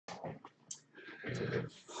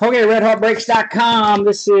Okay, RedHotBreaks.com.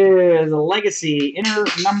 This is Legacy Inner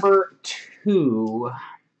number 2.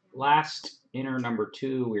 Last Inner number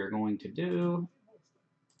 2 we are going to do,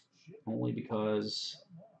 only because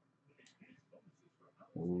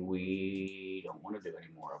we don't want to do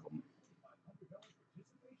any more of them.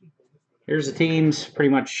 Here's the teams. Pretty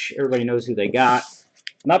much everybody knows who they got.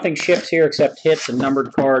 Nothing ships here except hits and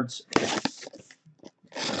numbered cards.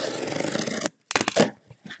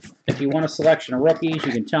 If you want a selection of rookies,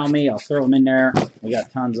 you can tell me. I'll throw them in there. We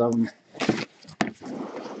got tons of them.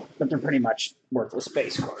 But they're pretty much worthless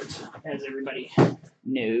base cards, as everybody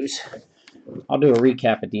knows. I'll do a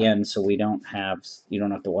recap at the end so you don't have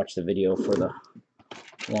to watch the video for the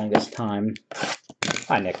longest time.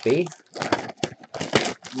 Hi, Nick B.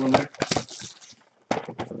 Well, Nick.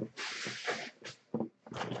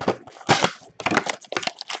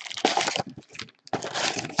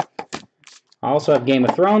 I also have Game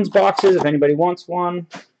of Thrones boxes if anybody wants one.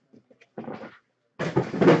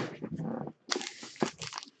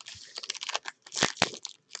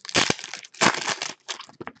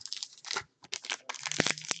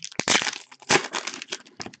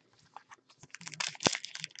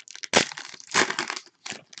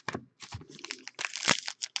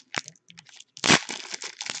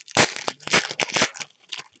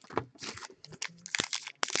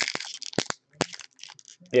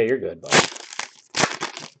 Yeah, you're good, bud.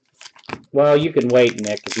 Well, you can wait,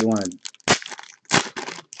 Nick, if you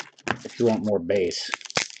want more base.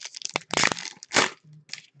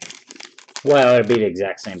 Well, it'd be the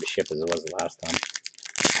exact same to ship as it was the last time.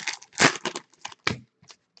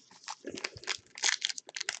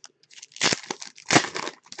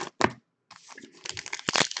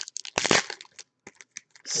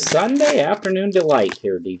 Sunday afternoon delight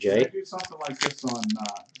here, DJ. Can I do something like this on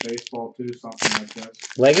baseball too? Something like this.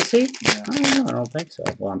 Legacy? Yeah. I don't know. I don't think so.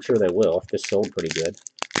 Well, I'm sure they will if this sold pretty good.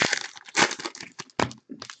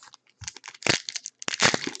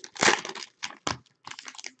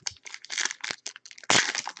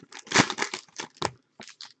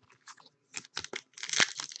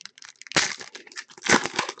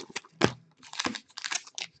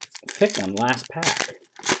 Pick one last pack.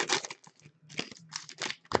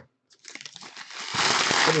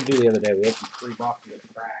 What did we do the other day? We opened 3 boxes at a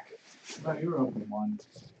crack. No, you were open one.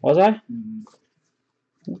 Was I? Mm-hmm.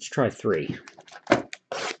 Let's try 3. Do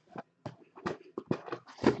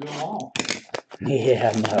them all.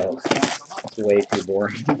 Yeah, no. It's way too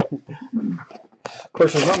boring. Of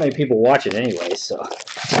course, there's not many people watching anyway, so.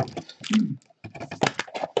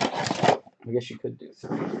 I guess you could do 3.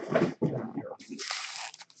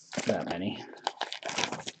 That many.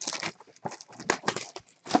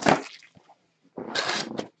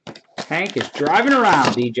 Hank is driving around,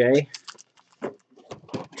 DJ.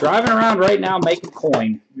 Driving around right now making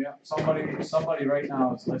coin. Yeah, somebody right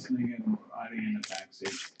now is listening and riding in the taxi.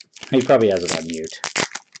 He probably has it on mute.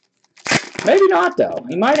 Maybe not, though.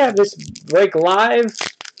 He might have this break live.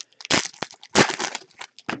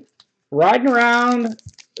 Riding around,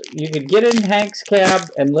 you could get in Hank's cab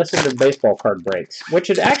and listen to baseball card breaks. Which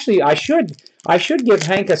would actually, I should give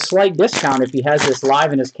Hank a slight discount if he has this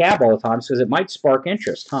live in his cab all the time, because it might spark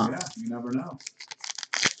interest, huh? Yeah, you never know.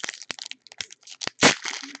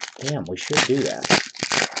 Damn, we should do that.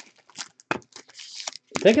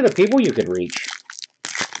 Think of the people you could reach.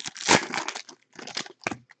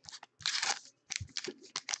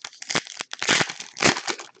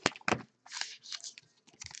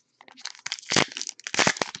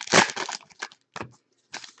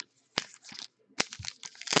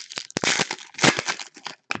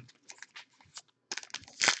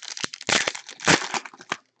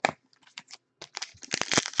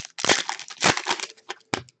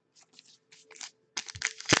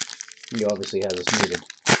 He obviously has us muted.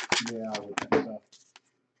 Yeah, I would think so.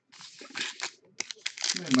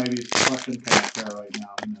 Maybe it's flushing past there right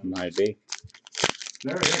now. Might be.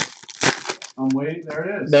 There it is. I'm waiting. There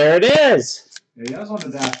it is. There it is. Yeah, he has on the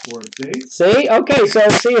dashboard. See? See? Okay, so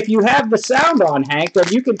see, if you have the sound on, Hank, then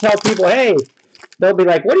you can tell people, hey, they'll be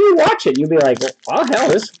like, what are you watching? You'll be like, well,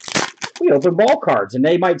 hell, we open ball cards. And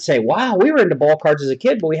they might say, wow, we were into ball cards as a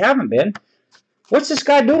kid, but we haven't been. What's this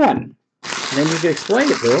guy doing? And then you can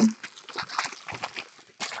explain it to them.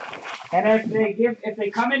 And if they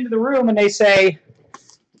come into the room and they say,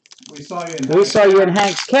 We saw you in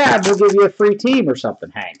Hank's cab, we'll give you a free team or something,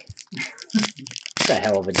 Hank. That's a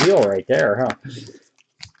hell of a deal right there, huh?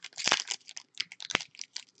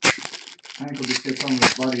 Hank will just get some of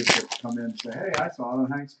his buddies to come in and say, hey, I saw it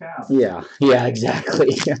on Hank's cab. Yeah,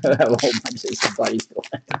 exactly. Have a whole bunch of buddies going.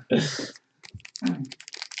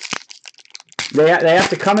 They have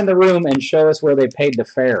to come in the room and show us where they paid the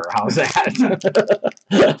fare. How's that?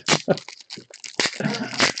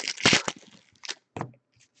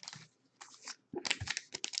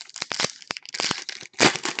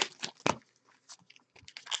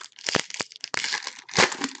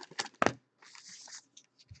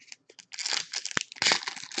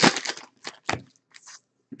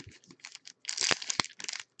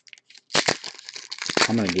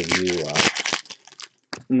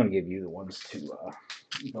 I'm gonna give you the ones to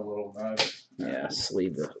The little nuts. yeah,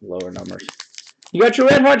 sleeve the lower numbers. You got your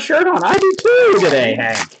red hot shirt on. I do too today,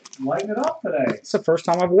 Hank. Lighten it up today. It's the first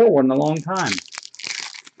time I've wore one in a long time.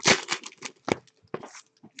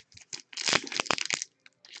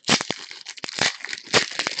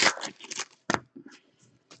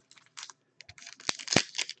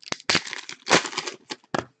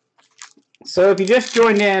 So if you just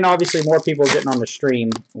joined in, obviously more people are getting on the stream.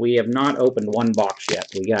 We have not opened one box yet.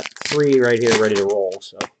 We got 3 right here ready to roll.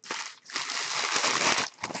 So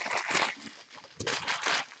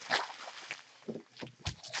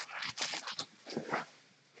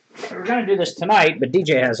we're going to do this tonight, but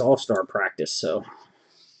DJ has all-star practice, so.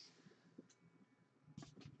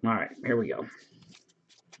 All right, here we go.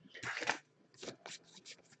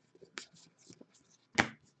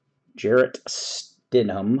 Jarrett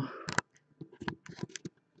Stidham.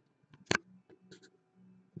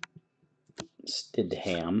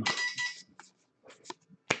 Stidham.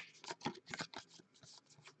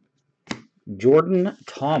 Jordan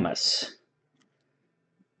Thomas.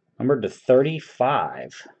 Numbered to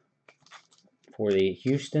 35 for the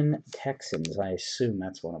Houston Texans. I assume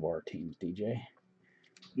that's one of our teams, DJ.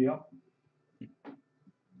 Yep.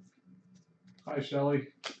 Hi, Shelly.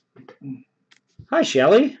 Hi,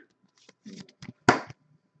 Shelly.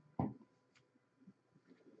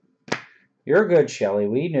 You're good, Shelly.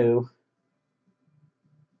 We knew.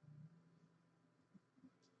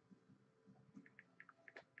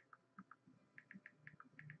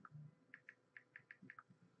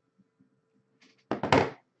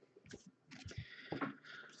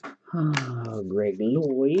 Oh, Greg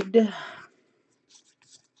Lloyd.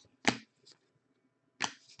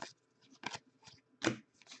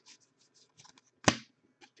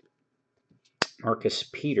 Marcus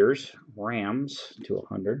Peters, Rams to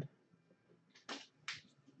 100.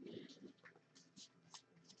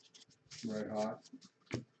 Red hot.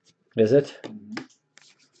 Is it? Mm-hmm.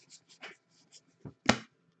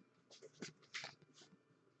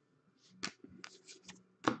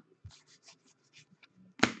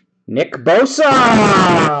 Nick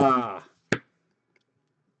Bosa!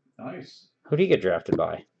 Nice. Who did he get drafted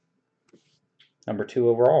by? Number 2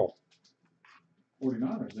 overall.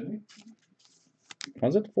 49ers, didn't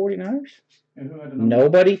Was it the 49ers? he? And who had the number?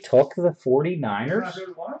 Nobody took the Isn't 49ers? that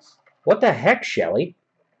who it was? What the heck, Shelly?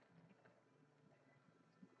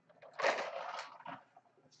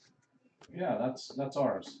 Yeah, that's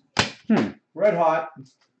ours. Hmm. Red hot.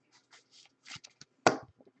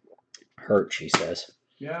 Hurt, she says.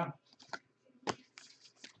 Yeah.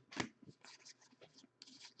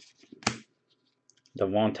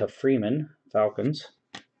 Devonta Freeman, Falcons.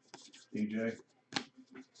 DJ.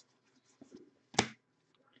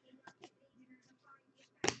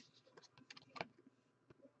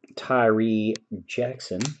 Tyree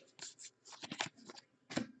Jackson.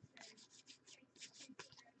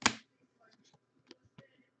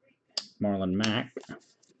 Marlon Mack.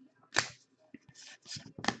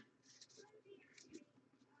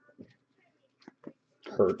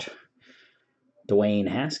 Hurt. Dwayne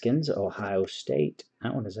Haskins, Ohio State.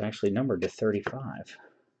 That one is actually numbered to 35.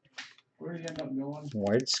 Where did he end up going?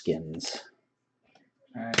 Redskins.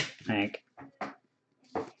 Hank.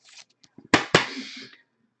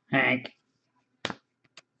 Hank.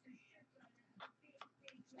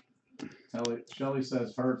 Shelly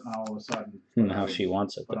says hurt, and all of a sudden. How she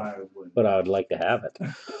wants it, But though. I would. But I would like to have it.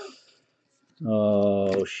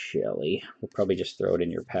 Oh, Shelly. We'll probably just throw it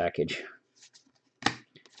in your package.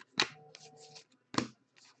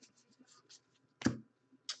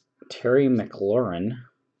 Terry McLaurin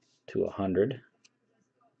to 100.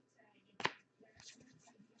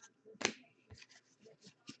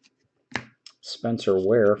 Spencer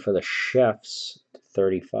Ware for the Chefs to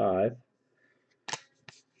 35.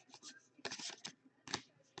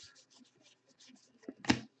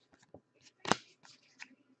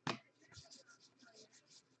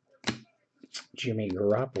 Jimmy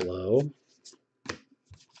Garoppolo.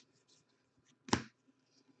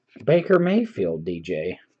 Baker Mayfield,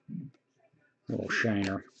 DJ. Little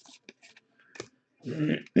shiner.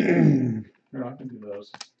 Here, I can do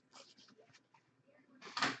those.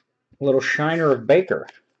 Little shiner of Baker.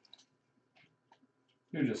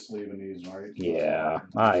 You're just sleeving these, right? Yeah,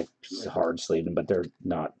 I hard sleeved them, but they're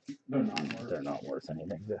not They're not worth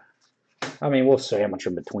anything. I mean, we'll sandwich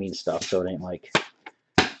them between stuff, so it ain't like.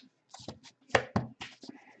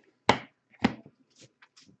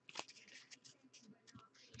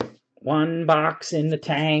 One box in the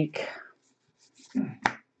tank.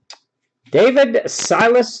 David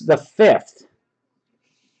Silas the Fifth.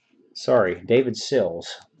 Sorry, David Sills.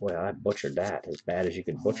 Boy, I butchered that as bad as you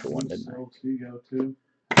could butcher one, didn't I? Sills he go to?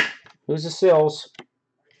 Who's the Sills?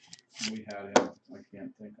 We had him. I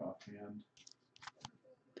can't think offhand.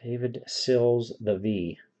 David Sills the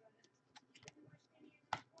V.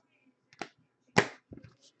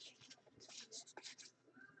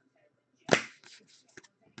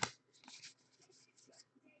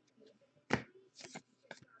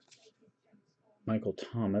 Michael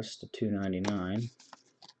Thomas to 299.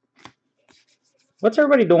 What's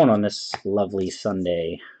everybody doing on this lovely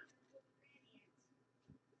Sunday?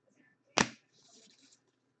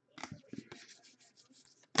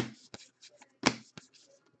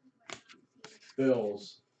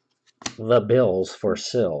 Bills. The Bills for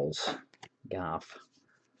Sills. Goff.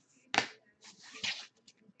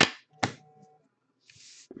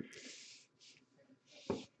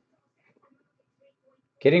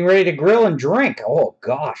 Getting ready to grill and drink. Oh,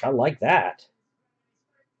 gosh, I like that.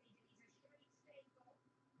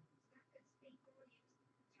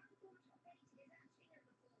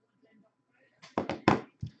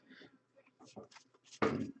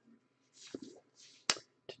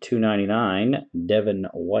 To 299, Devin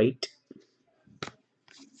White.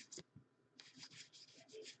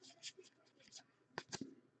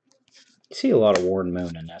 You see a lot of Warren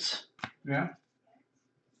Moon in this. Yeah.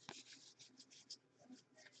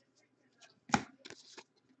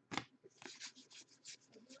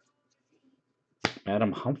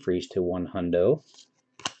 Adam Humphries to 100.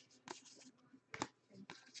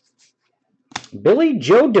 Billy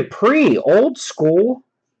Joe Dupree, old school.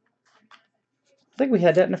 I think we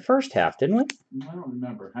had that in the first half, didn't we? I don't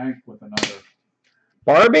remember. Hank with another.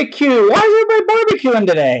 Barbecue. Why is everybody barbecuing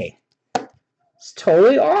today? It's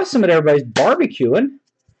totally awesome that everybody's barbecuing.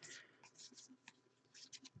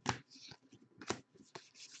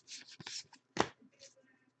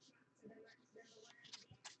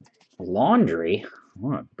 Laundry?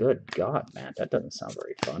 Oh, good God, Matt. That doesn't sound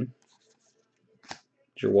very fun.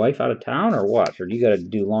 Is your wife out of town or what? Or do you got to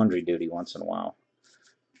do laundry duty once in a while?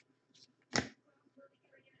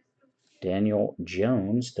 Daniel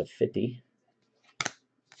Jones to 50.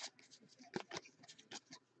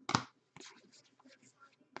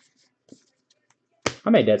 I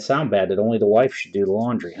made that sound bad that only the wife should do the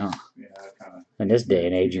laundry, huh? Yeah, kind of. In this day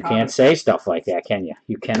and age, you can't say stuff like that, can you?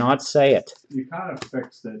 You cannot say it. You kind of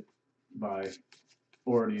fixed it by,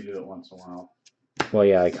 or do you do it once in a while? Well,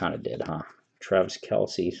 yeah, I kind of did, huh? Travis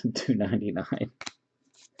Kelce, 299.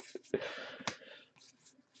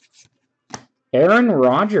 Aaron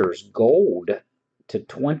Rodgers, gold to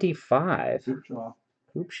 25.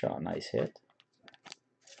 Hoopshaw, nice hit.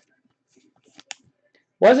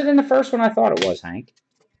 Was it in the first one? I thought it was, Hank.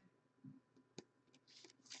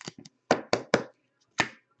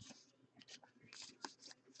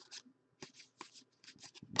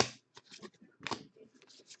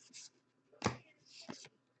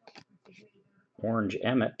 Orange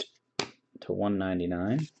Emmett to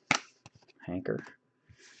 199. Hanker.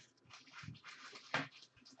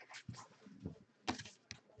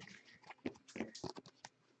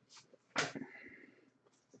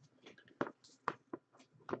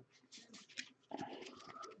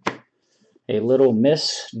 A little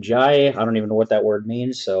Miss Jai. I don't even know what that word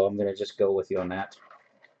means, so I'm going to just go with you on that.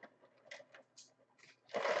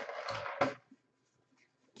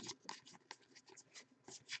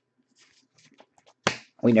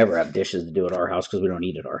 We never have dishes to do at our house because we don't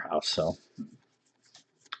eat at our house, so.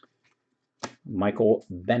 Michael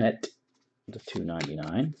Bennett to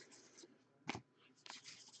 299.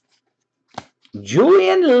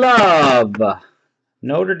 Julian Love,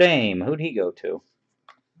 Notre Dame. Who'd he go to?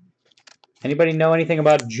 Anybody know anything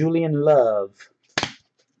about Julian Love?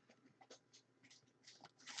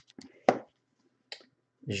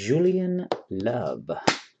 Julian Love.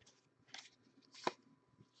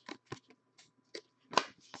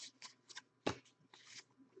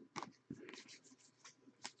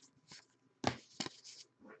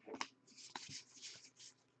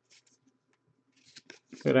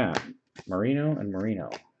 Look at that. Marino and Marino.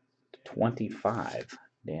 25.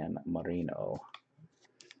 Dan Marino.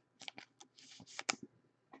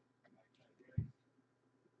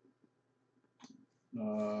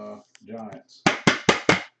 Giants.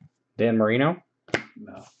 Dan Marino?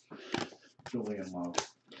 No. Julian Love.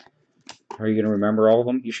 Are you gonna remember all of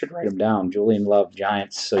them? You should write them down. Julian loved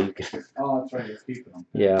Giants, so you can. Oh, that's right. You're keeping them.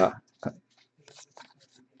 Yeah.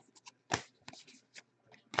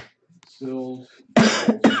 Sills.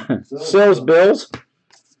 Sills Bills.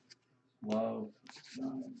 Love.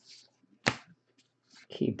 Giants.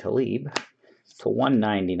 Keeb Talib to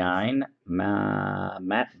 199.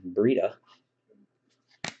 Matt Breida.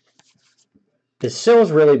 Is Sills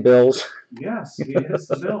really Bills? Yes, he is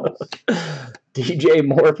the Bills. DJ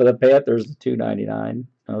Moore for the Panthers to 299.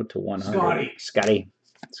 Oh, to 100. Scotty.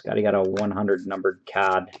 Scotty got a 100 numbered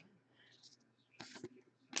card.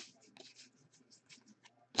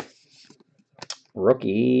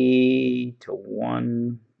 Rookie to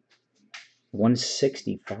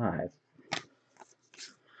 165.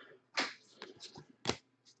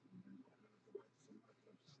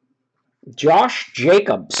 Josh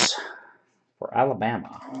Jacobs for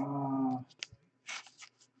Alabama.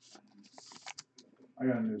 I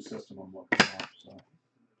got a new system I'm looking up, so.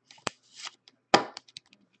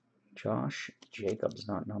 Josh Jacobs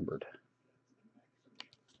not numbered.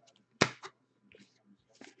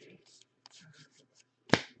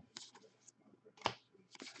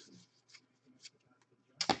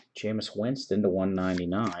 Jameis Winston to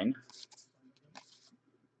 199.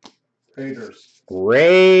 Raiders.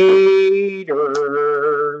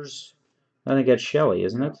 I think that's Shelley,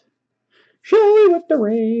 isn't it? Shelley with the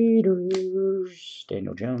Raiders.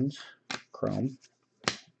 Daniel Jones. Chrome.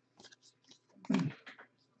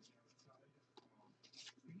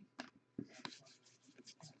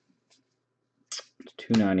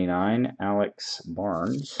 $2.99. Alex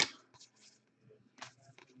Barnes.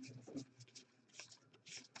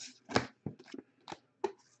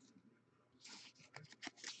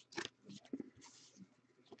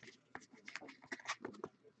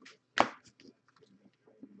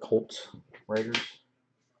 Colts. Raiders.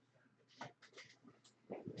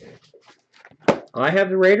 I have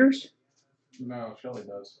the Raiders? No, Shelley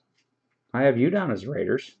does. I have you down as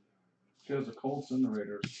Raiders. She has the Colts and the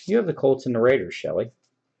Raiders. You have the Colts and the Raiders, Shelley.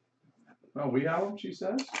 Oh, we have them, she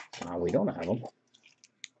says? No, we don't have them.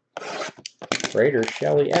 Raiders,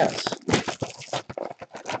 Shelley S.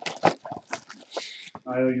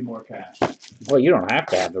 I owe you more cash. Well, you don't have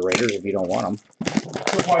to have the Raiders if you don't want them.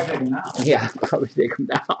 So why take them now? Yeah, probably take them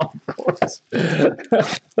down, of course.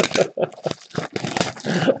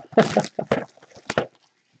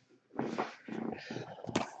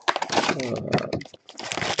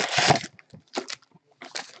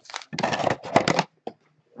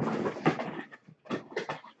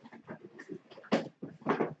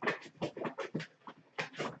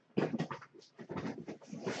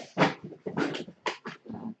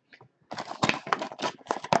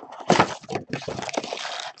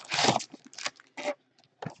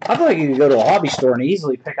 I feel like you could go to a hobby store and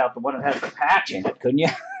easily pick out the one that has the patch in it, couldn't you?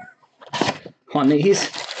 On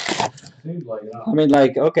these? Seems like it. I mean,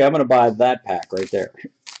 like, okay, I'm going to buy that pack right there.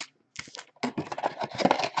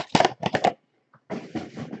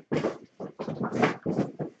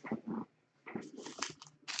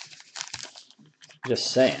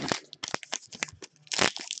 Just saying.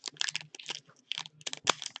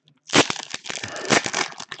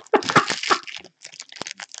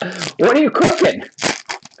 What are you cooking?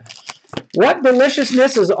 What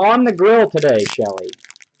deliciousness is on the grill today, Shelley?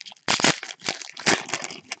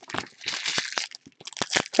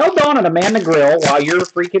 Tell Donna to man the grill while you're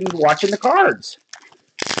freaking watching the cards.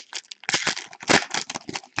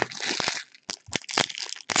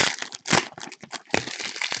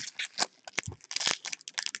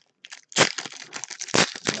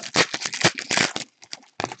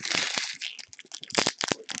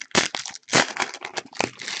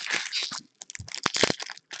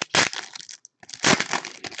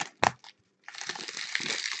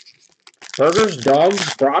 Burgers,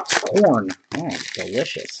 dogs, brats, corn. Oh,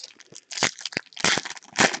 delicious.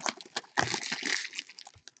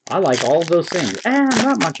 I like all of those things. I'm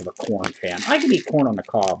not much of a corn fan. I can eat corn on the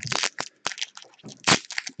cob.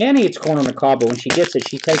 Annie eats corn on the cob, but when she gets it,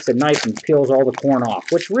 she takes a knife and peels all the corn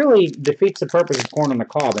off, which really defeats the purpose of corn on the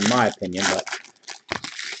cob, in my opinion. But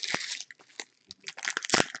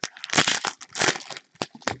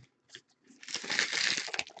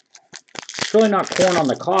it's really not corn on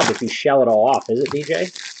the cob if you shell it all off, is it,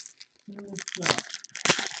 DJ? No.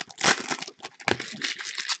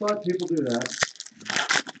 But people do that.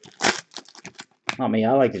 I mean,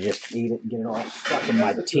 I like to just eat it and get it all stuck in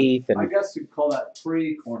my teeth. I guess you'd call that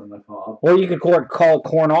pre-corn on the cob. Or you could call it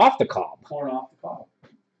corn off the cob. Corn off the cob.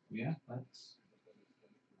 Yeah, that's...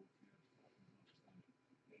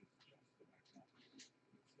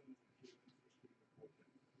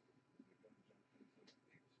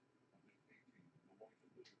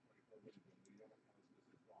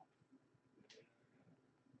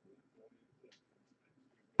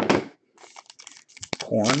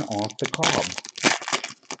 Corn off the cob.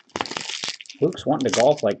 Luke's wanting to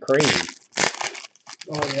golf like crazy.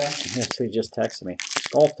 Oh, yeah? Yes, he just texted me.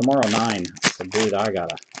 Golf tomorrow 9. I said, dude, I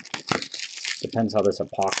gotta. Depends how this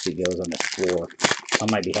epoxy goes on this floor. I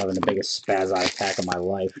might be having the biggest spaz eye attack of my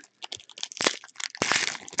life.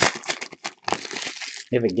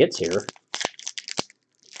 If it gets here.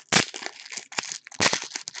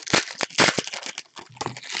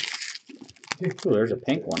 Ooh, there's a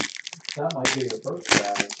pink one. That might be your first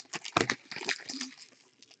battle.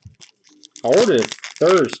 I ordered it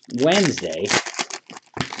Wednesday.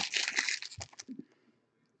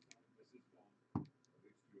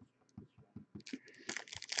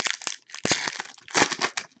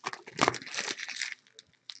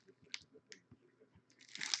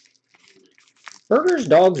 Burgers,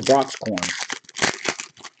 dogs, brats, corn.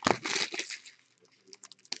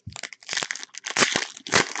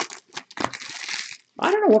 I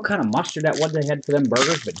don't know what kind of mustard that was they had for them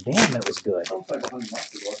burgers, but damn, it was good. Sounds like a honey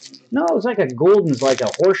mustard, wasn't it? No, it was like a golden's, like a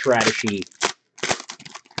horseradishy.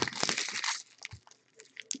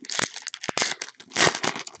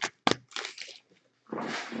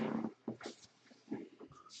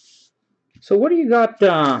 So what do you got?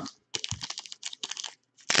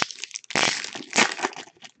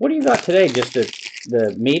 What do you got today? Just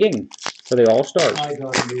the meeting for the All Stars. I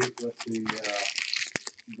got to meet with the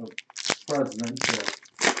president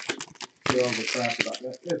to go over crap about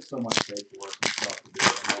that. It's so much paperwork and stuff to do,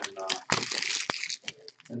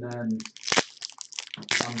 and then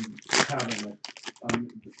I'm having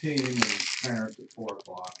the team and parents at 4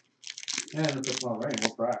 o'clock. And if it's not rain,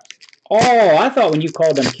 we'll practice. Oh, I thought when you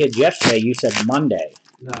called them kids yesterday, you said Monday.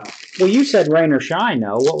 No. Well, you said rain or shine,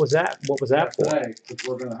 though. What was that? What was that for? Today, because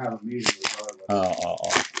we're going to have a meeting regardless. Oh.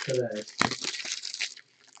 Today.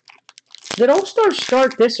 Did All Stars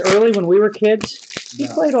start this early when we were kids? You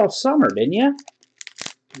No. played all summer, didn't you?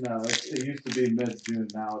 No, it used to be mid-June.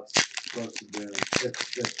 Now it's close to June.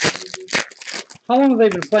 It's How long have they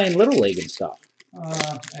been playing Little League and stuff?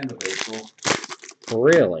 end of April.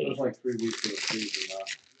 Really? It was like 3 weeks of the season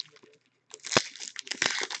left.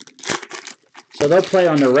 So they'll play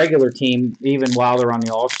on their regular team even while they're on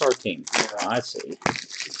the All-Star team. Yeah. I see.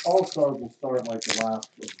 All-Stars will start like the last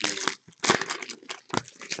of June.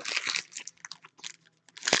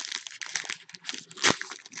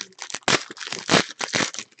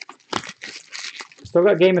 Still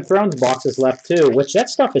got Game of Thrones boxes left too, which that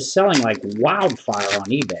stuff is selling like wildfire on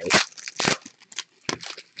eBay.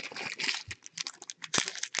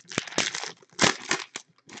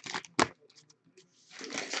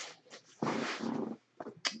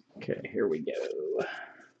 Okay, here we go.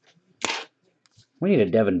 We need a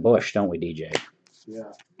Devin Bush, don't we, DJ?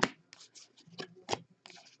 Yeah.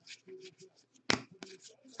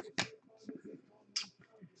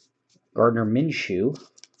 Gardner Minshew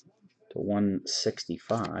to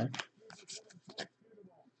 165.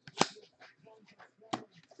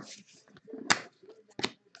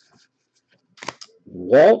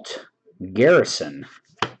 Walt Garrison.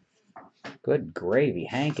 Good gravy.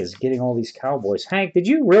 Hank is getting all these Cowboys. Hank, did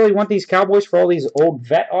you really want these Cowboys for all these old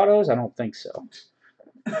vet autos? I don't think so.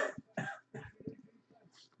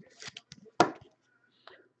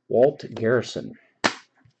 Walt Garrison.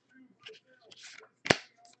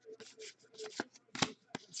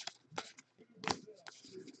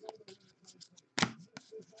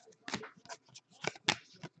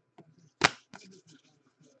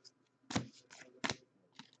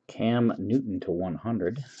 Cam Newton to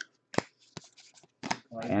 100.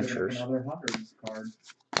 Panthers. Another hundreds card.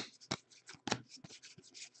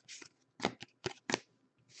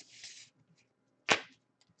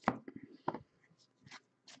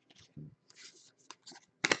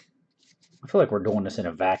 I feel like we're doing this in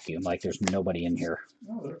a vacuum, like there's nobody in here.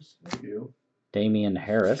 Oh, there's a few. Damian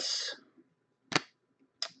Harris.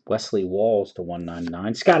 Wesley Walls to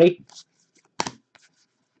 199. Scotty.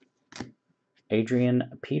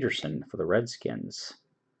 Adrian Peterson for the Redskins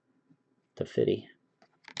to 50.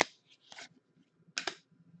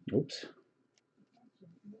 Oops.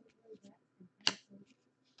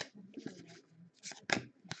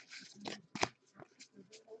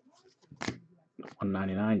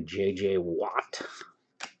 $199. J.J. Watt.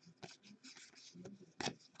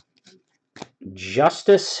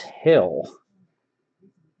 Justice Hill.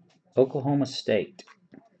 Oklahoma State.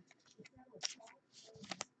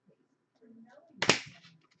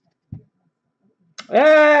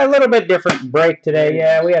 A little bit different break today.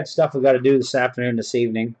 Yeah, we had stuff we got to do this afternoon, this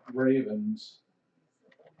evening. Ravens.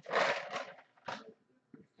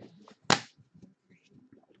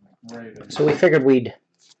 So we figured we'd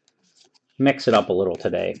mix it up a little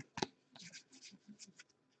today.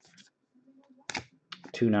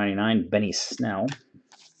 299. Benny Snell.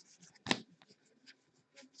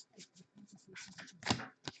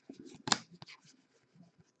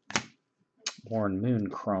 Warren Moon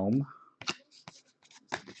Chrome.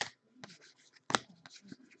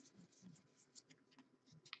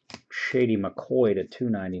 Shady McCoy to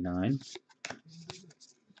 299.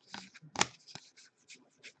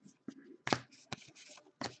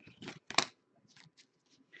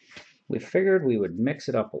 We figured we would mix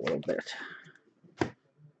it up a little bit.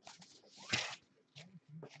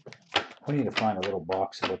 We need to find a little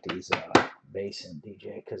box to put these base in,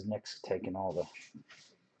 DJ, because Nick's taking all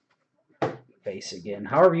the base again.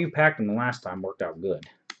 However you packed them the last time worked out good.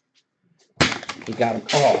 You got them.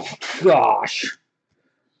 Oh, gosh.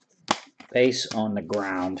 Base on the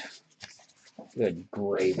ground. Good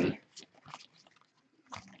gravy.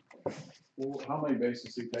 Well, how many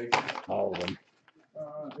bases he take? All of them.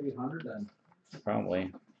 800 then.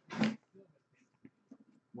 Probably.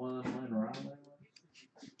 One laying around there.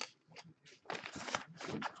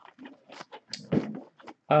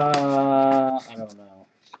 I don't know.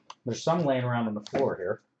 There's some laying around on the floor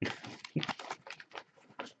here.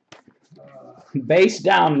 Base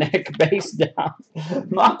down, Nick. Base down.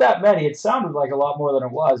 Not that many. It sounded like a lot more than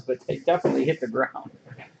it was, but they definitely hit the ground.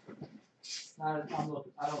 I'm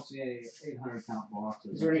looking, I don't see any 800 count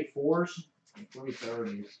boxes. Is there any fours?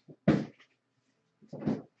 330s.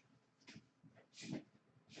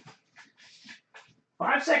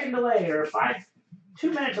 5-second delay here.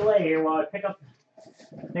 2-minute delay here while I pick up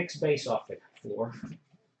Nick's base off the floor.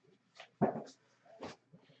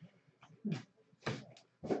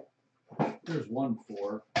 There's 1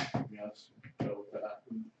 4. Yes. Go with that.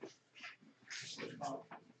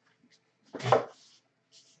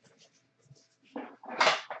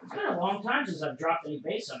 It's been a long time since I've dropped any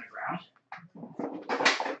base on the ground.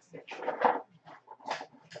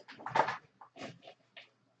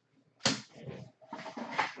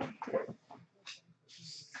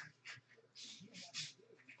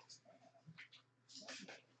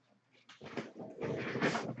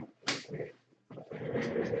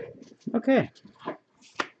 Okay.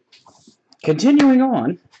 Continuing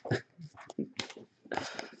on.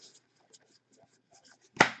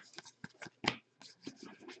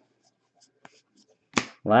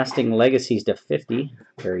 Lasting Legacies to 50.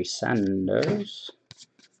 Barry Sanders.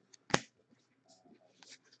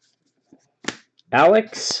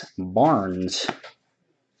 Alex Barnes.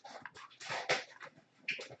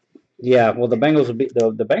 Yeah, well the Bengals will be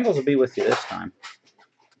the Bengals will be with you this time.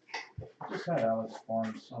 Just had Alex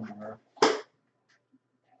Barnes somewhere.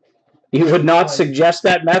 You would not suggest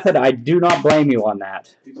that method? I do not blame you on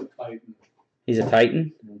that. He's a Titan. He's a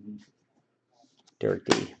Titan? Mm-hmm. Derek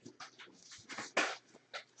D.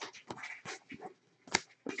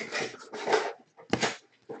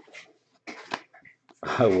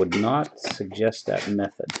 I would not suggest that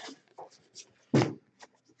method.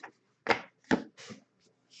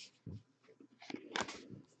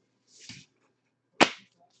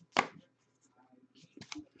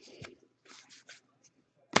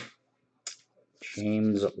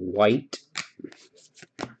 James White.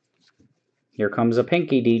 Here comes a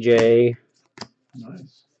pinky, DJ.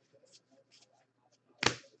 Nice.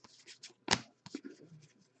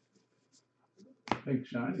 Big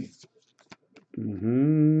shiny.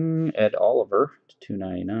 Ed Oliver,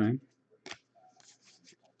 $2.99.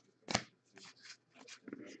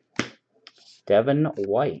 Devin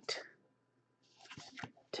White,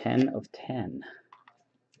 10 of 10.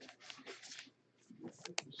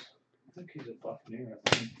 I think he's a Buccaneer. I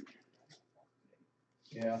think.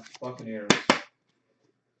 Yeah, Buccaneers.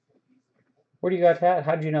 Where do you got that?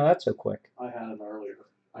 How did you know that so quick? I had him earlier.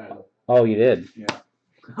 I had him. Oh, you did? Yeah.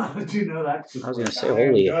 How did you know that? I was going to say,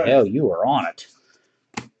 holy hell, you were on it.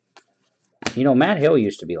 You know, Matt Hill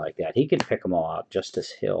used to be like that. He could pick them all out.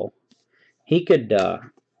 Justice Hill. He could,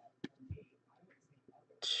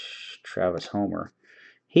 Travis Homer.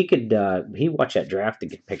 He could, he watched that draft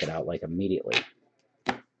and could pick it out like immediately.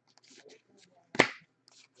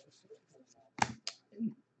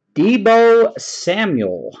 Debo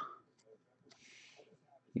Samuel.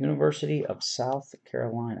 University of South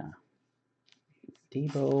Carolina.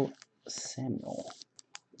 Debo Samuel.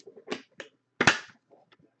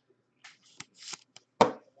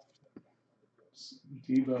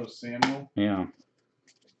 Debo Samuel. Yeah.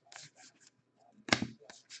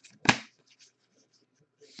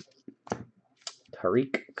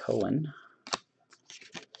 Tariq Cohen.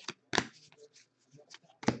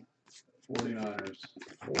 49ers.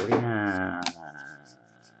 49ers.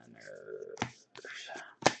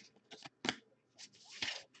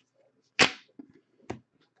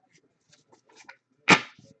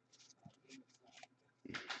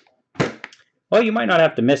 Well, you might not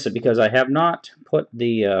have to miss it because I have not put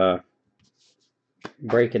the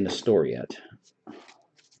break in the store yet.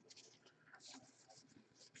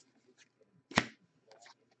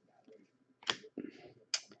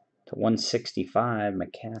 To 165,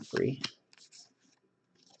 McCaffrey.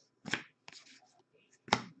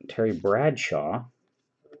 Terry Bradshaw.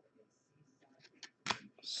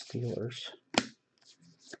 Steelers.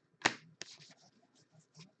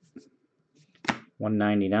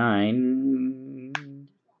 199.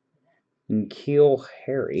 N'Keal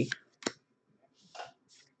Harry.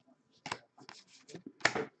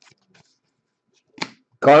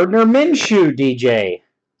 Gardner Minshew, DJ.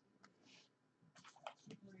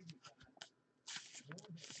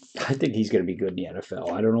 I think he's going to be good in the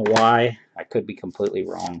NFL. I don't know why. I could be completely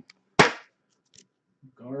wrong.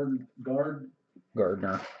 Gardner.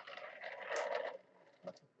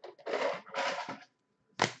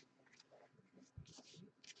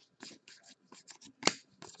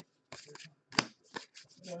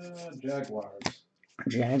 Jaguars.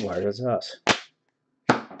 Jaguar, that's us.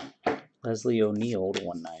 Leslie O'Neal to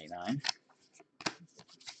 199.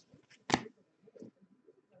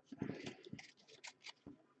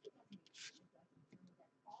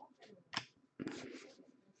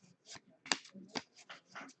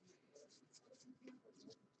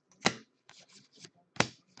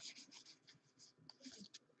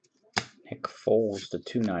 Nick Foles to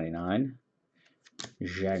 299.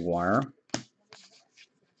 Jaguar.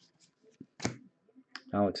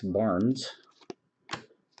 Alex Barnes.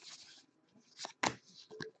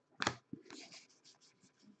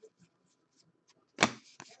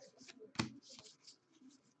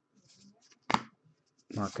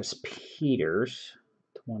 Marcus Peters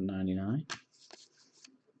to 199.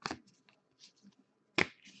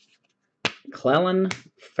 Clelin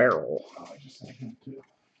Ferrell.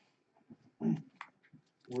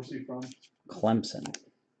 Where's he from? Clemson.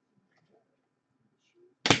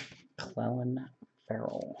 Clelin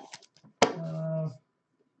Ferrell.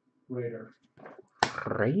 Raider.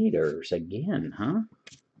 Raiders again, huh?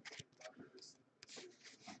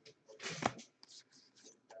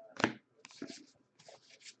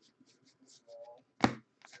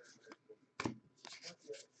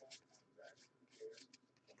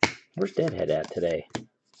 Where's Deadhead at today?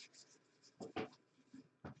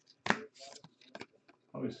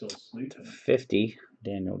 Probably still sleeping. 50,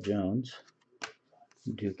 Daniel Jones.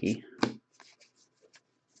 Dookie.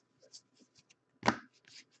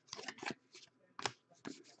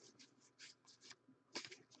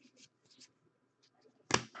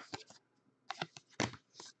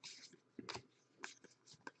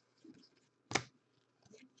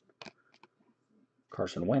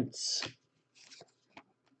 Carson Wentz.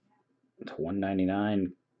 To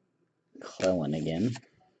 199. Clelin again.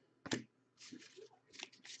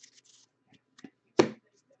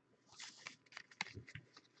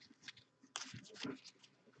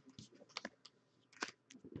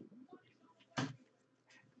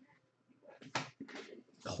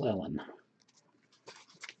 Clelin.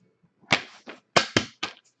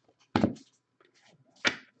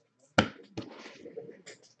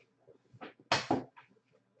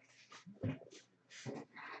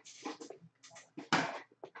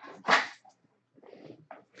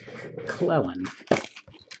 Clelin.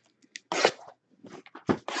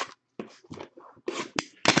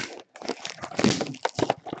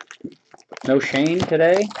 No Shane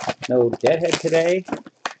today. No Deadhead today.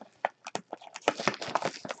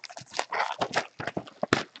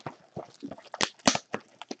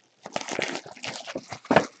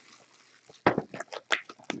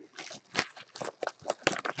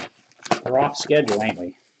 We're off schedule, ain't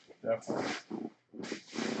we? Definitely.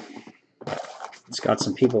 It's got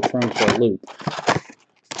some people thrown for a loop.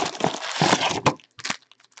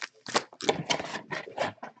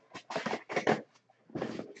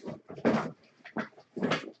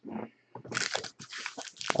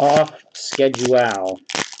 Off schedule.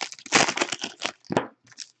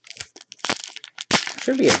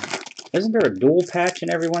 Should be isn't there a dual patch in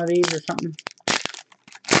every one of these or something?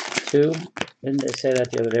 Two? Didn't they say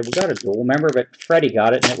that the other day? We got a dual, remember? But Freddie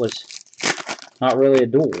got it and it was not really a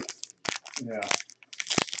dual. Yeah.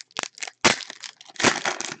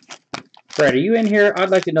 Fred, are you in here?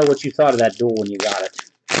 I'd like to know what you thought of that dual when you got it.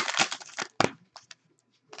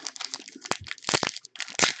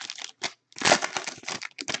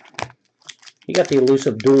 You got the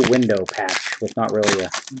elusive dual window patch with not really a...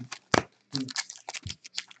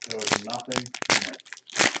 There was nothing in it.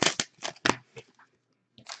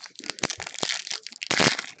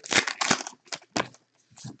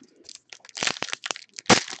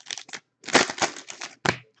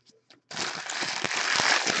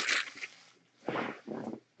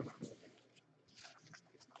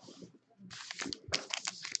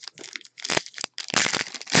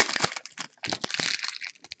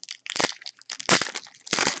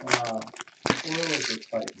 Where was the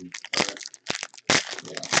Titan?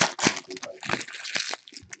 Yeah. Titan.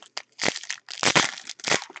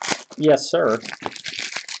 Yes, sir.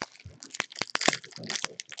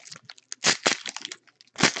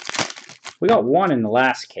 We got one in the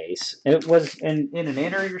last case. It was in an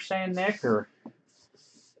inner, you're saying, Nick, or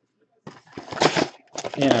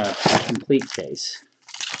in a complete case?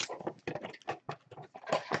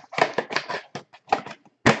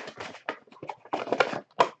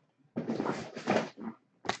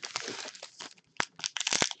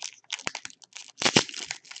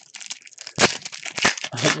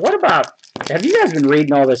 What about, have you guys been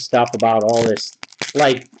reading all this stuff about all this,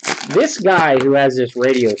 like, this guy who has this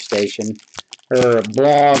radio station, or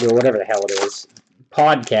blog, or whatever the hell it is,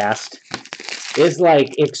 podcast, is,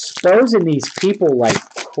 like, exposing these people like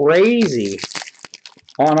crazy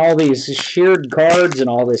on all these sheared cards and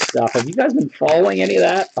all this stuff. Have you guys been following any of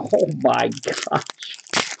that? Oh my gosh.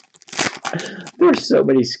 There's so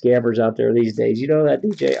many scammers out there these days. You know that,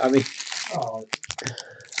 DJ? I mean... Oh,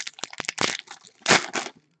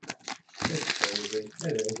 it's crazy.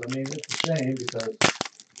 It is. I mean, it's a shame because I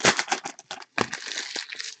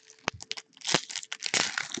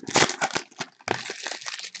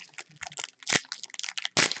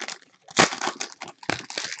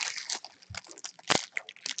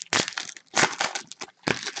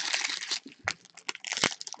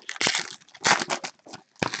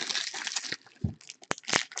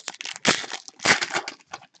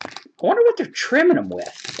wonder what they're trimming them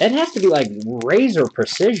with. It has to be like razor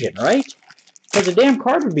precision, right? Because the damn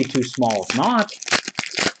card would be too small if not.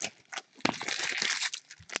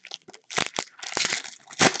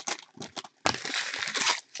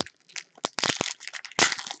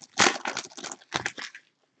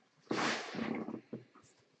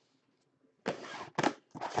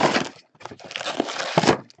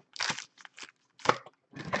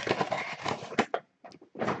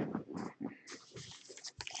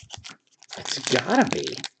 It's gotta be.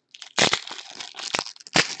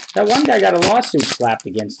 That one guy got a lawsuit slapped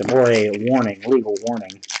against him, or a warning, legal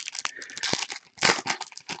warning. I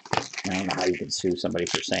don't know how you can sue somebody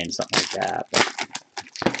for saying something like that, but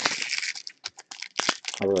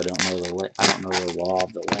I really don't know the law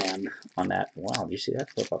of the land on that. Wow, did you see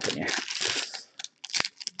that flip up in here?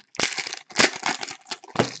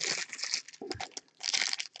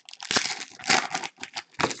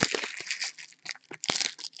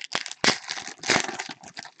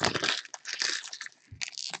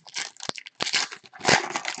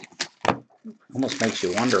 Almost makes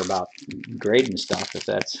you wonder about grading stuff, if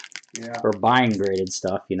that's, yeah. or buying graded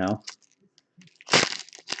stuff, you know.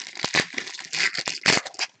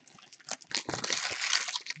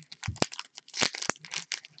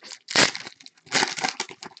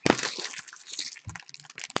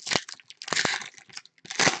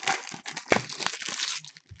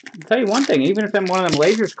 I'll tell you one thing, even if one of them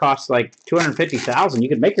lasers costs like $250,000, you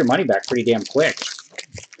could make your money back pretty damn quick.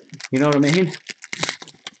 You know what I mean?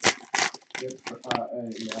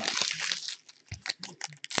 Yeah.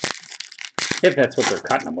 If that's what they're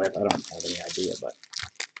cutting them with, I don't have any idea, but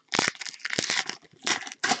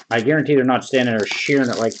I guarantee they're not standing there shearing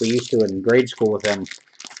it like we used to in grade school with them.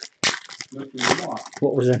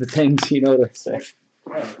 What was that things, you know, to say?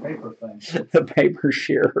 Yeah, the paper thing. The paper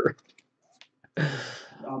shearer.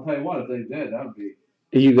 I'll tell you what, if they did, that would be...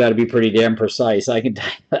 You got to be pretty damn precise, I can tell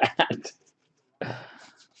you that.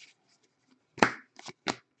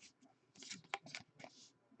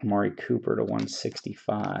 Amari Cooper to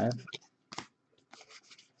 165.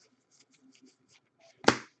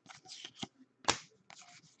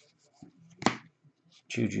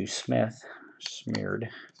 Juju Smith, smeared.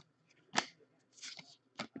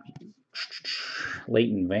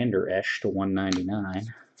 Leighton Vander Esch to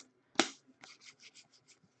 199.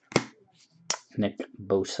 Nick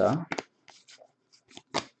Bosa.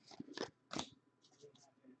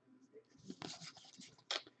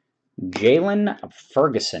 Jalen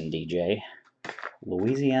Ferguson, DJ.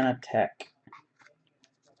 Louisiana Tech.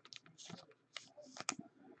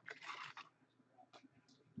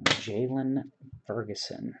 Jalen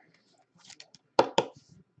Ferguson.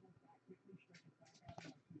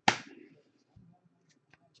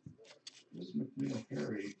 This McNeil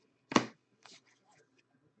Harry.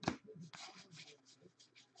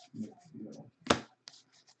 McNeil.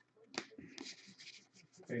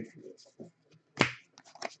 Patriots.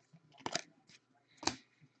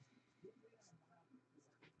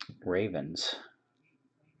 Ravens.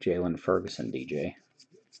 Jalen Ferguson, DJ.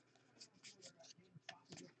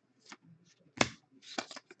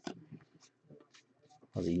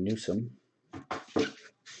 Ozzie Newsome.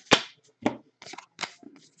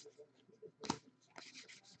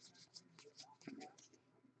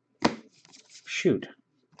 shoot.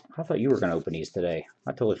 I thought you were going to open these today.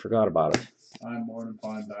 I totally forgot about it. I'm more than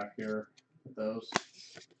fine back here with those.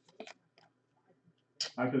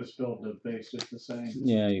 I could have spilled the base just the same.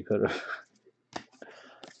 Yeah, you could have.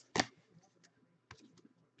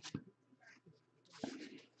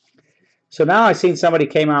 So now I seen somebody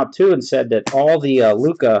came out too and said that all the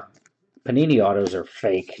Luca Panini autos are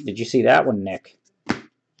fake. Did you see that one, Nick?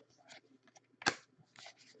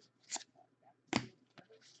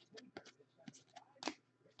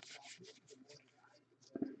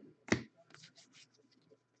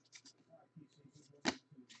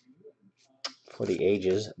 For the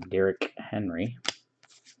ages, Derrick Henry.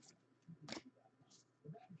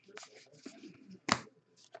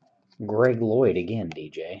 Greg Lloyd again,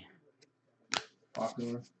 DJ.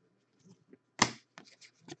 Popular.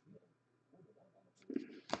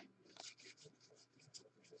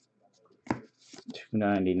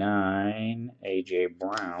 $2.99, AJ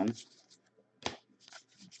Brown.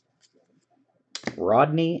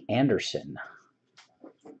 Rodney Anderson.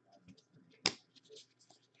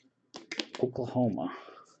 Oklahoma.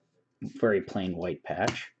 Very plain white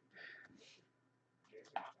patch.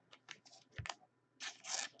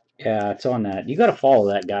 Yeah, it's on that. You got to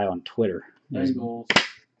follow that guy on Twitter. Bengals.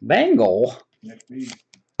 Bengal? Nick B.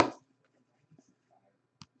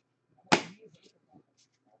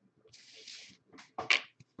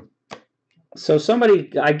 So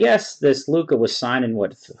somebody, I guess this Luca was signing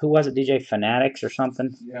what? Who was it? DJ Fanatics or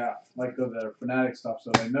something? Yeah, like the Fanatic stuff,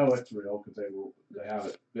 so they know it's real because they have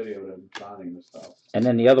it videoed and signing the stuff. And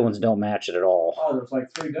then the other ones don't match it at all. Oh, there's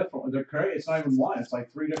like 3 different. They're crazy. It's not even one. It's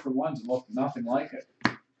like 3 different ones that look nothing like it.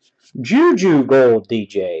 Juju Gold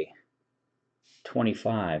DJ.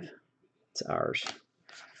 25. It's ours.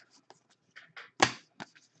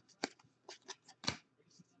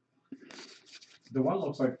 The one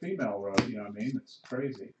looks like female rose. You know what I mean? It's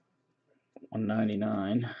crazy.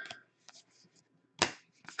 $199. I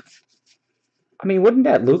mean, wouldn't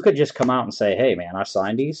that Luca just come out and say, "Hey, man, I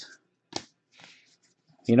signed these"?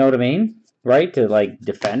 You know what I mean? Right? To like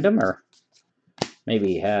defend him, or maybe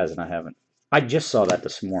he has and I haven't. I just saw that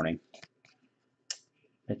this morning.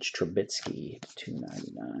 Mitch Trubisky,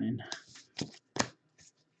 $2.99.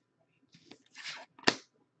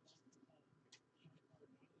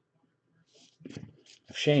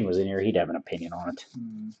 If Shane was in here, he'd have an opinion on it.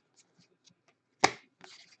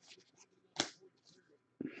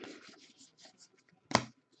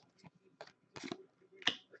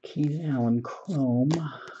 Keith Allen Chrome.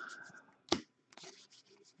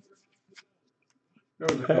 There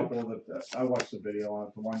was a couple that I watched the video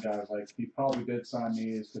on. The one guy was like, he probably did sign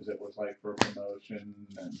these because it was like for promotion.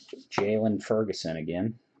 And Jalen Ferguson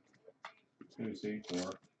again. who's he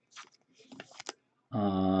for?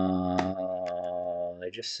 They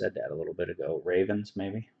just said that a little bit ago. Ravens,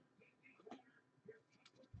 maybe.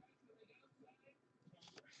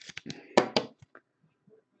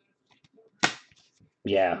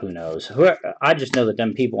 Yeah, who knows? I just know that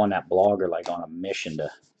them people on that blog are like on a mission to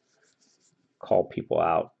call people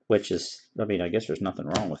out, which is, I mean, I guess there's nothing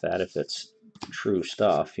wrong with that if it's true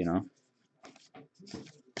stuff, you know.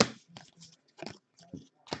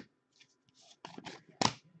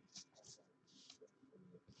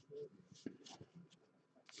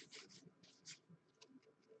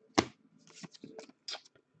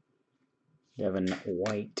 Devin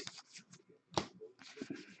White.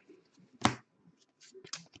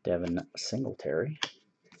 Devin Singletary.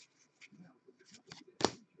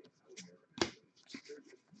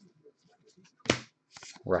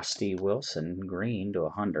 Rusty Wilson, green to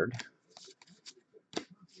 100.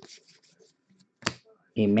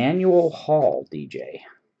 Emmanuel Hall, DJ.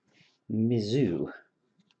 Mizzou.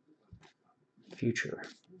 Future.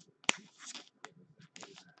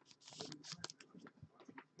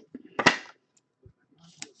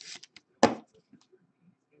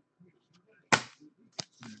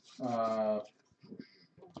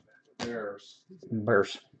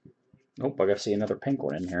 Bears. Oh, I gotta see another pink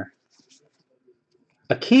one in here.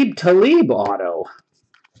 Aqib Talib auto.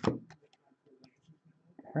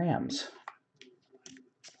 Rams.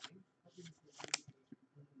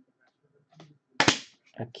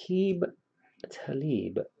 Aqib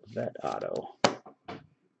Talib vet auto.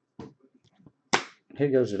 Here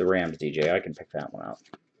goes to the Rams, DJ. I can pick that one out.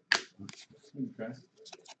 Okay.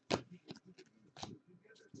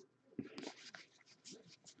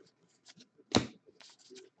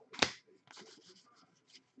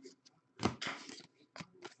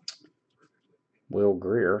 Will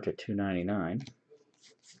Greer to $2.99.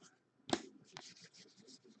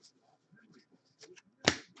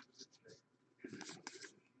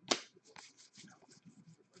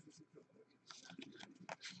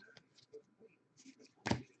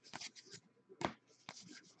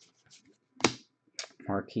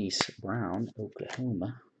 Marquise Brown,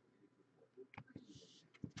 Oklahoma.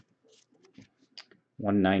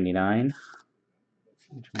 199.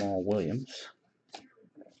 Jamal Williams.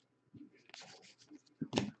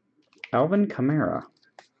 Alvin Kamara.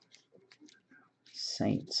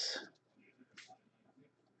 Saints.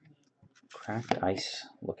 Cracked ice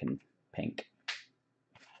looking pink.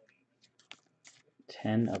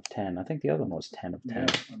 10 of 10. I think the other one was 10 of 10. Yeah,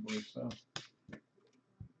 I believe so.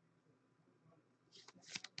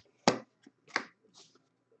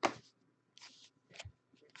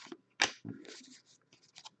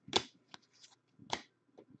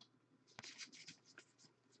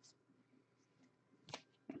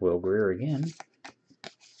 Will Greer again.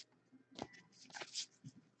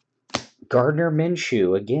 Gardner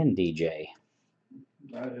Minshew again, DJ.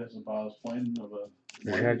 That is about as plain of a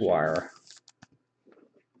Jaguar.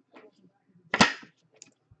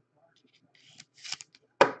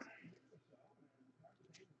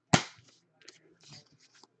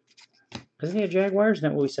 Isn't he a Jaguar? Isn't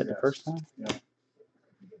that what we said the first time? Yeah.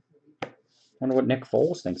 Wonder what Nick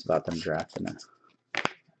Foles thinks about them drafting it.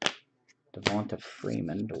 Devonta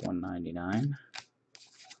Freeman to 199.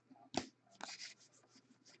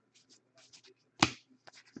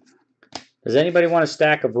 Does anybody want a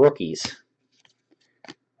stack of rookies?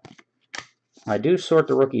 I do sort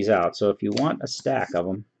the rookies out, so if you want a stack of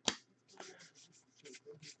them,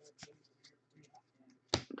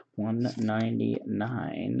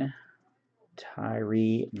 199,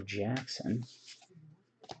 Tyree Jackson.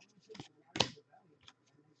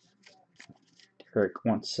 Eric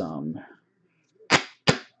wants some.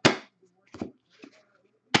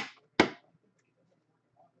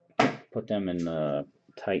 Put them in the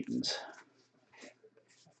Titans.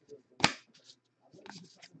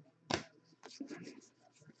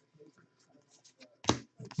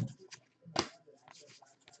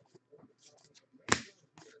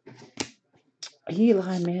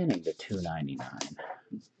 Eli Manning to 299.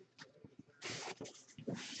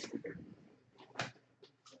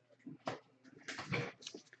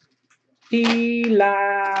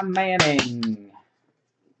 Eli Manning.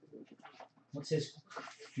 What's his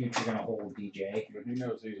future gonna hold, DJ? But he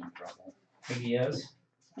knows he's in trouble. Think he is?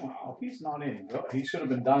 Well, he's not any good. He should have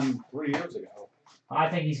been done 3 years ago. I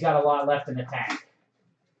think he's got a lot left in the tank.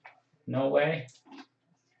 No way?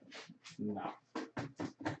 No.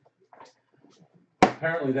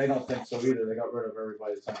 Apparently they don't think so either. They got rid of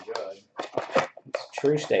everybody that's any good. It's a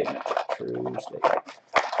true statement. True statement.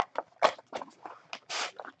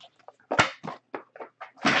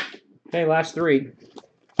 Okay, last 3.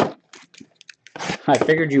 I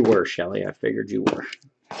figured you were, Shelly. I figured you were.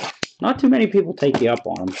 Not too many people take you up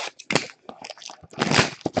on them.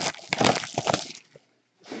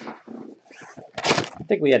 I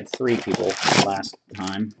think we had 3 people last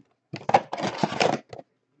time.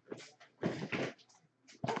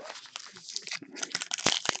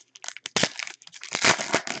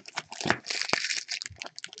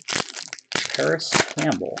 Paris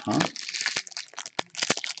Campbell, huh?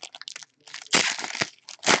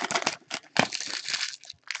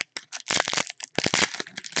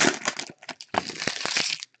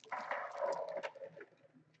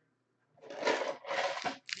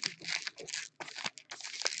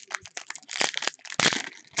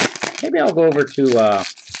 Maybe I'll go over to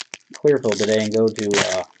Clearfield today and go to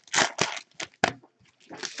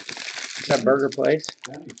what's that burger place?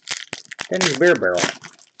 Denny's Beer Barrel.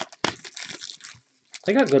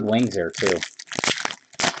 They got good wings there too.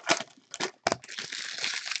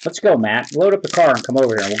 Let's go, Matt. Load up the car and come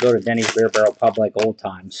over here, and we'll go to Denny's Beer Barrel Pub like old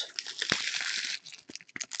times.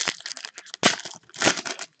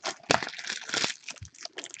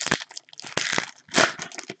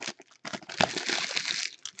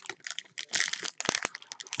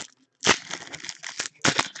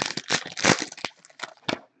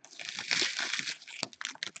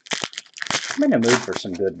 I'm in the mood for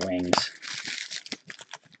some good wings.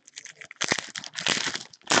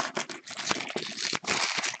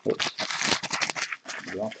 Whoops.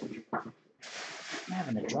 Droppage. I'm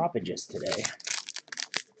having the droppages today.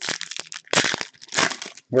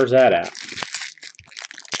 Where's that at?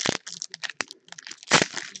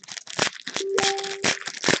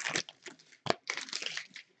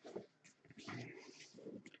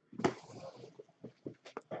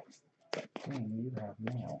 Dang, you have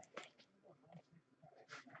mail.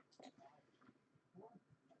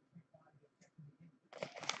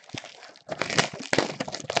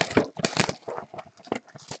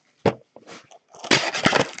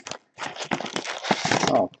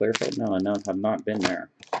 Oh, Clearfield? No, I've not been there.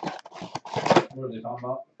 What are they talking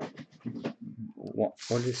about? What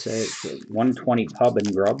did you say? 120 Pub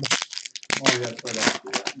and Grub? Oh, yeah, it's right off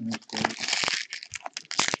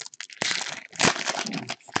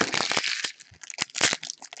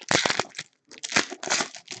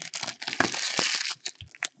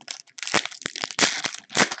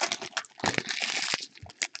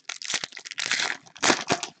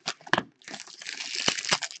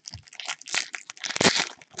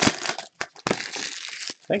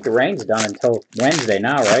think the rain's done until Wednesday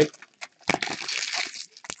now, right?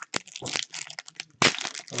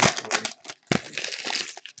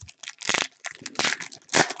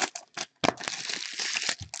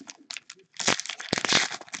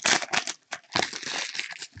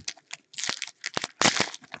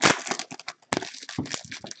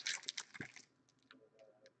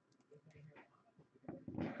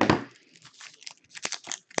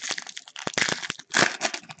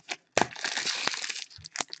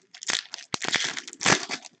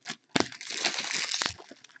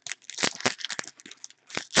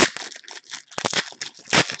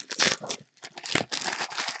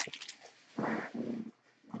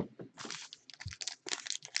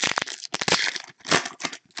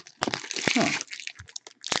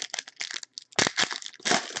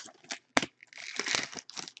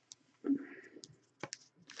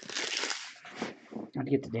 I'd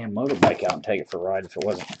get the damn motorbike out and take it for a ride if it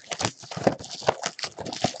wasn't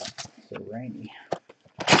so rainy.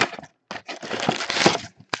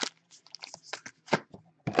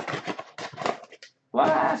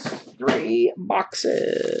 Last 3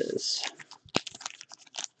 boxes.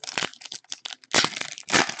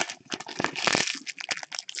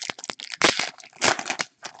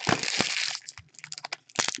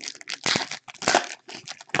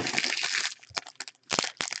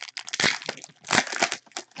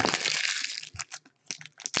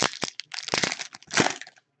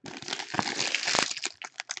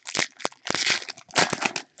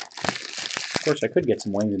 Of course, I could get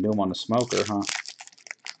some wings and do them on the smoker, huh?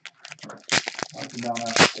 Up and down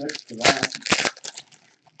after 6 for that.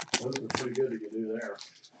 Those are pretty good you can do there.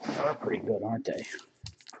 They're pretty good, aren't they?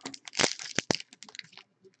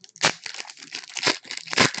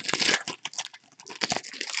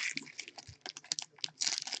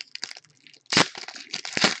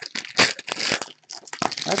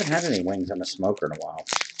 I haven't had any wings on the smoker in a while.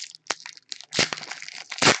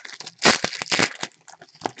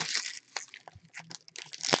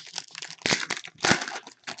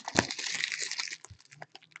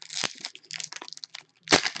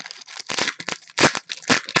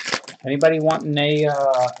 Anybody wanting any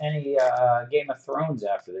Game of Thrones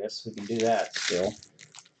after this? We can do that still.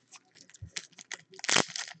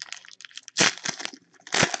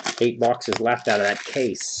 8 boxes left out of that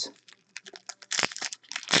case.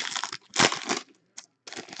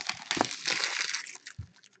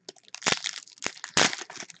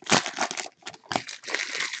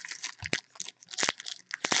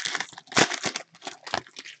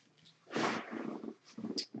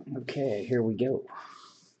 Okay, here we go.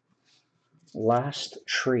 Last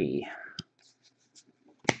tree.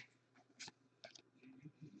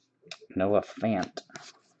 Noah Fant.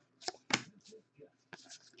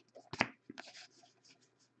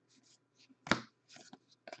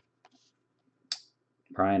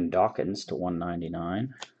 Brian Dawkins to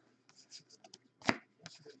 199.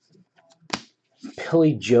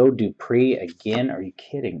 Billy Joe Dupree again? Are you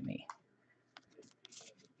kidding me?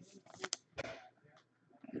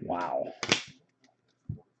 Wow.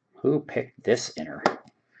 Who picked this inner?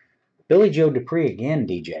 Billy Joe Dupree again,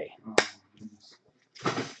 DJ.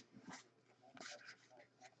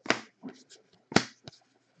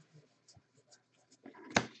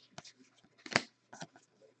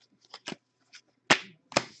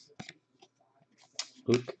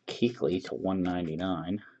 Luke Kuechly to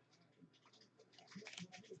 199.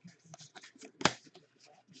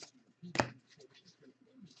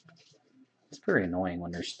 It's very annoying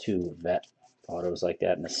when there's 2 vet autos like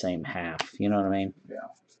that in the same half. You know what I mean? Yeah.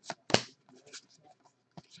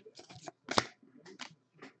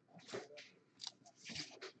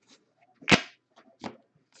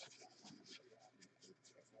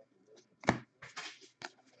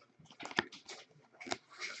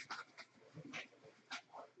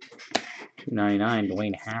 $2.99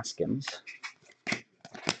 Dwayne Haskins.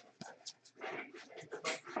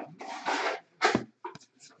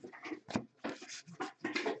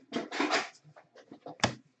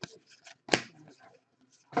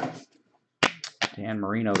 Dan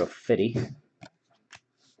Marino to 50.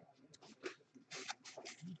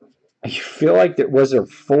 You feel like there was there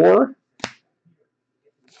 4?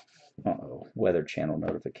 Uh-oh, Weather Channel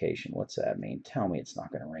notification. What's that mean? Tell me it's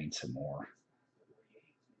not going to rain some more.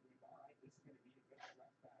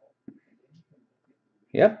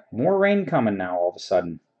 Yep, more rain coming now all of a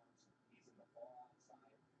sudden.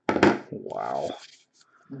 Wow.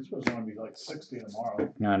 It's supposed to only be like 60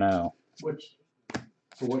 tomorrow. I know. Which,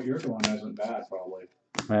 for what you're doing, isn't bad, probably.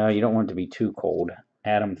 Well, you don't want it to be too cold.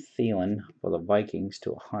 Adam Thielen for the Vikings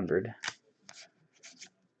to 100.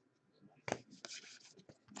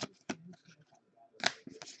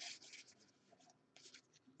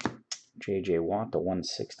 J.J. Watt to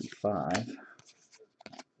 165.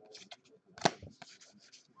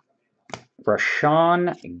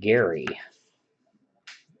 Rashawn Gary,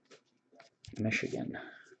 Michigan.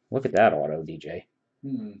 Look at that auto, DJ.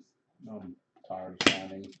 I'm tired of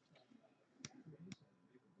signing.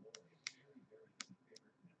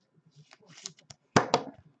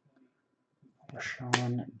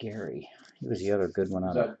 Rashawn Gary. He was the other good one Is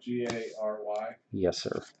out of. that Gary? Yes,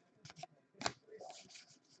 sir.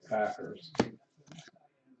 Packers.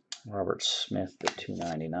 Robert Smith to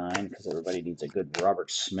 299 because everybody needs a good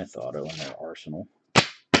Robert Smith auto in their arsenal.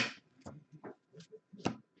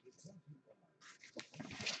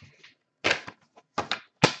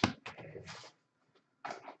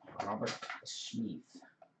 Robert Smith.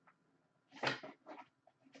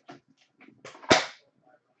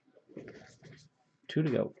 Two to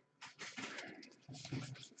go.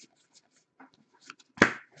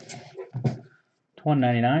 To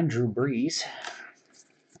 199, Drew Brees.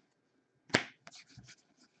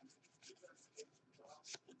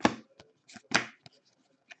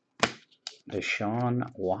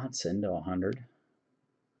 Deshaun Watson to 100.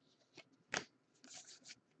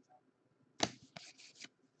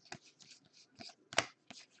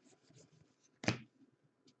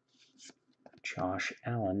 Josh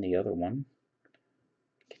Allen, the other one.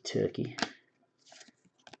 Kentucky.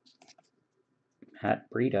 Matt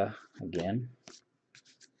Breida again.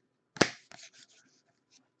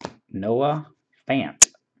 Noah Fant,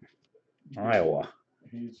 Iowa.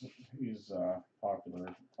 He's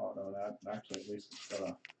popular auto that. Actually, at least it's got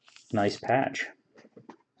a Nice patch.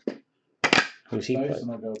 Who's he play? Tyson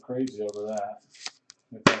will go crazy over that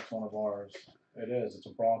if that's one of ours. It is. It's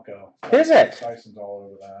a Bronco. Is it? Tyson's all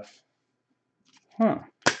over that. Huh.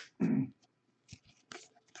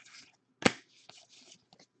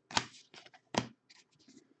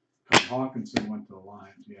 Hawkinson went to the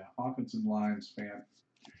Lions. Yeah, Hawkinson, Lions, Fant,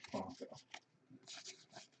 Bronco.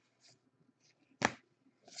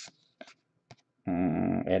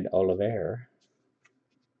 Ed Oliver.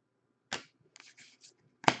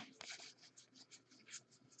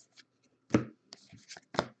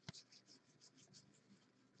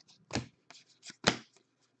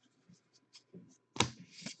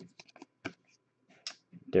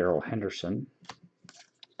 Daryl Henderson.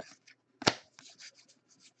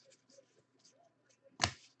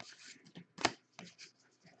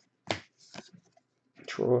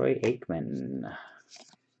 Troy Aikman.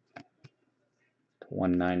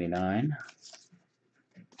 199.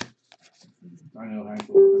 I know Hank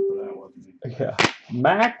was looking for that, wasn't he? Yeah.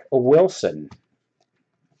 Mac Wilson.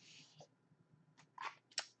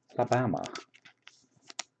 Alabama.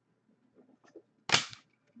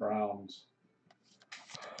 Browns.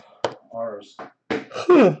 Ours.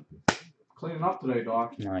 Cleaning up today,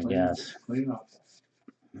 Doc. I guess. Cleaning up.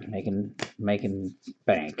 Making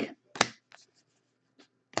bank.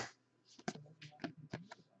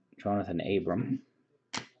 Jonathan Abram.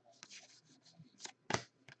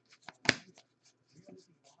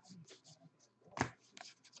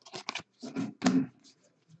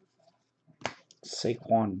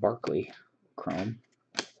 Saquon Barkley, Chrome.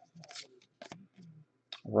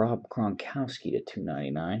 Rob Gronkowski to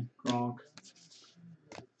 299.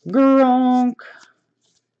 Gronk.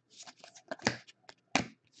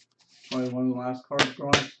 Probably one of the last cards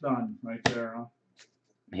Gronk's done right there, huh?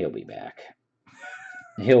 He'll be back.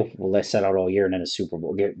 He'll set out all year and then a Super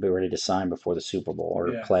Bowl. Be ready to sign before the Super Bowl or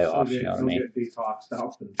playoffs. You know what I mean? He'll get detoxed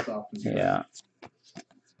out and stuff. Yeah.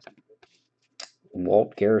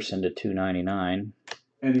 Walt Garrison to 299.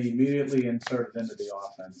 And he immediately inserted into the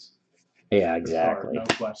offense. Yeah, exactly. No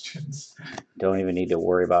questions. Don't even need to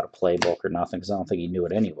worry about a playbook or nothing because I don't think he knew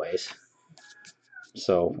it anyways.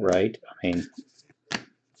 So, right? I mean,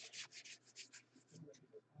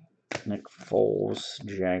 Nick Foles,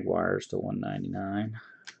 Jaguars to 199.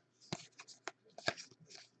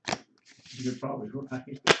 You're probably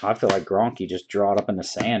right. I feel like Gronk, just draw it up in the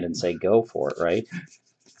sand and say, go for it, right?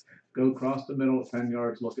 Go across the middle at 10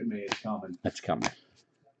 yards, look at me, it's coming. It's coming.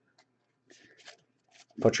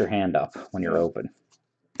 Put your hand up when you're open.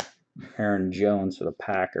 Aaron Jones for the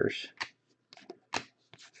Packers.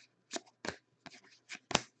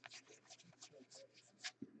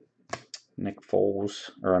 Mitch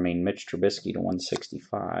Trubisky to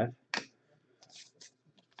 165.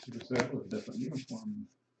 That was a different uniform.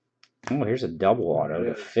 Oh, here's a double auto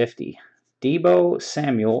to 50. Deebo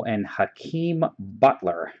Samuel and Hakeem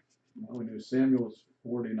Butler. Well, we knew Samuel's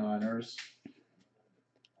 49ers.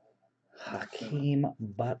 Hakeem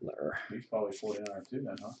Butler. He's probably 49er too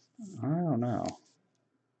then, huh? I don't know.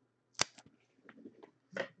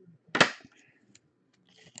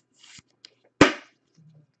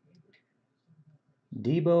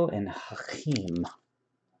 Debo and Hakeem.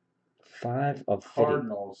 5 of 50.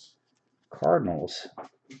 Cardinals. Cardinals.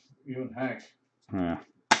 You and Hank. Hank.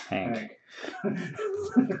 Hank.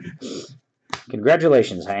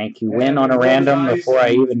 Congratulations, Hank. You win And on a roll the random dice before I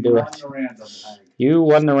and even do you it. won the random, Hank. You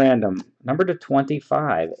won the random. Number to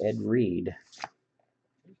 25, Ed Reed.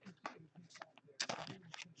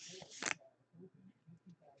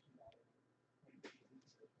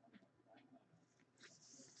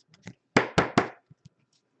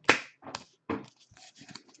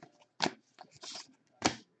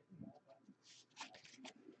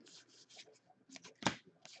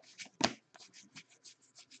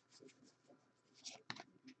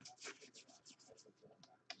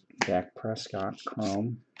 Dak Prescott,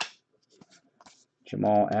 Chrome.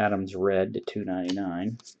 Jamal Adams, red to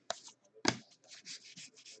 299.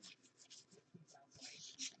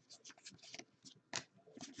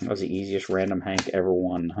 That was the easiest random Hank ever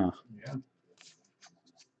won, huh? Yeah.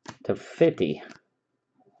 To 50,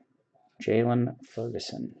 Jalen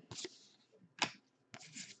Ferguson.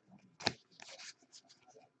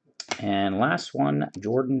 And last one,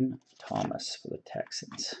 Jordan Thomas for the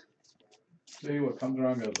Texans. See, what comes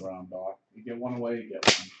around goes around, Doc. You get one away, you get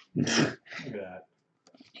one. Look at that.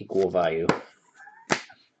 Equal value.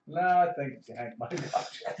 No, I think Hank might have got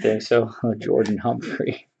you. I think so. Jordan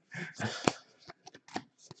Humphrey.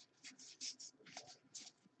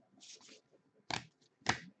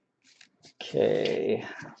 Okay,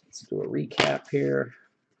 let's do a recap here.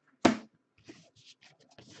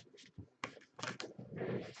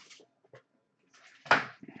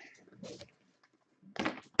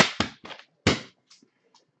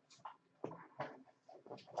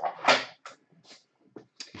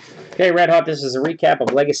 Okay, Red Hot, this is a recap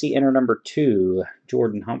of Legacy Enter number 2,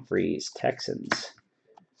 Jordan Humphreys, Texans.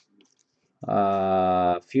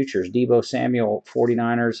 Futures, Debo Samuel,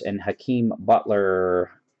 49ers, and Hakeem Butler,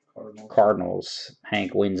 Cardinals.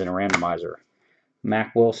 Hank wins in a randomizer.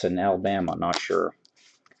 Mac Wilson, Alabama, not sure.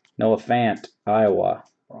 Noah Fant, Iowa,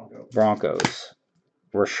 Broncos.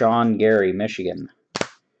 Rashawn Gary, Michigan.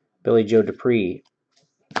 Billy Joe Dupree,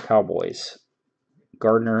 Cowboys.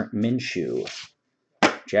 Gardner Minshew,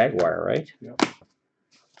 Jaguar, right? Yep.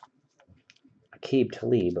 Aqib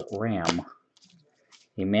Talib, Ram.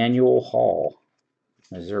 Emmanuel Hall,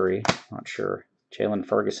 Missouri, not sure. Jalen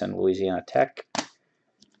Ferguson, Louisiana Tech.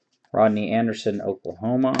 Rodney Anderson,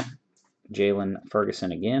 Oklahoma. Jalen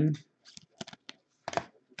Ferguson again.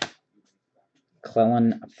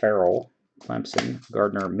 Clellan Farrell, Clemson.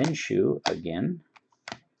 Gardner Minshew again.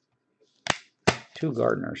 2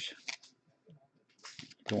 Gardners.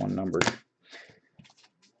 1 numbered.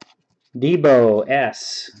 Debo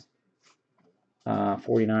S.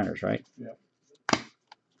 49ers, right? Yep.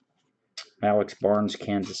 Alex Barnes,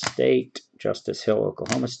 Kansas State. Justice Hill,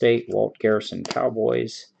 Oklahoma State. Walt Garrison,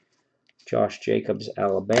 Cowboys. Josh Jacobs,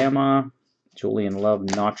 Alabama. Julian Love,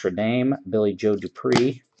 Notre Dame. Billy Joe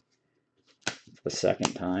Dupree for the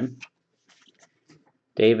 2nd time.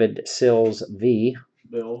 David Sills V.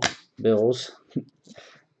 Bills.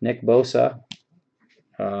 Nick Bosa,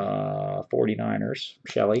 49ers.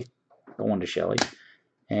 Shelley, going to Shelley.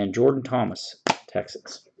 And Jordan Thomas,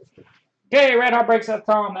 Texans. Okay, Red Hot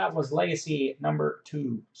Breaks.com. That was Legacy number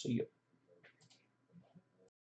 2. See you.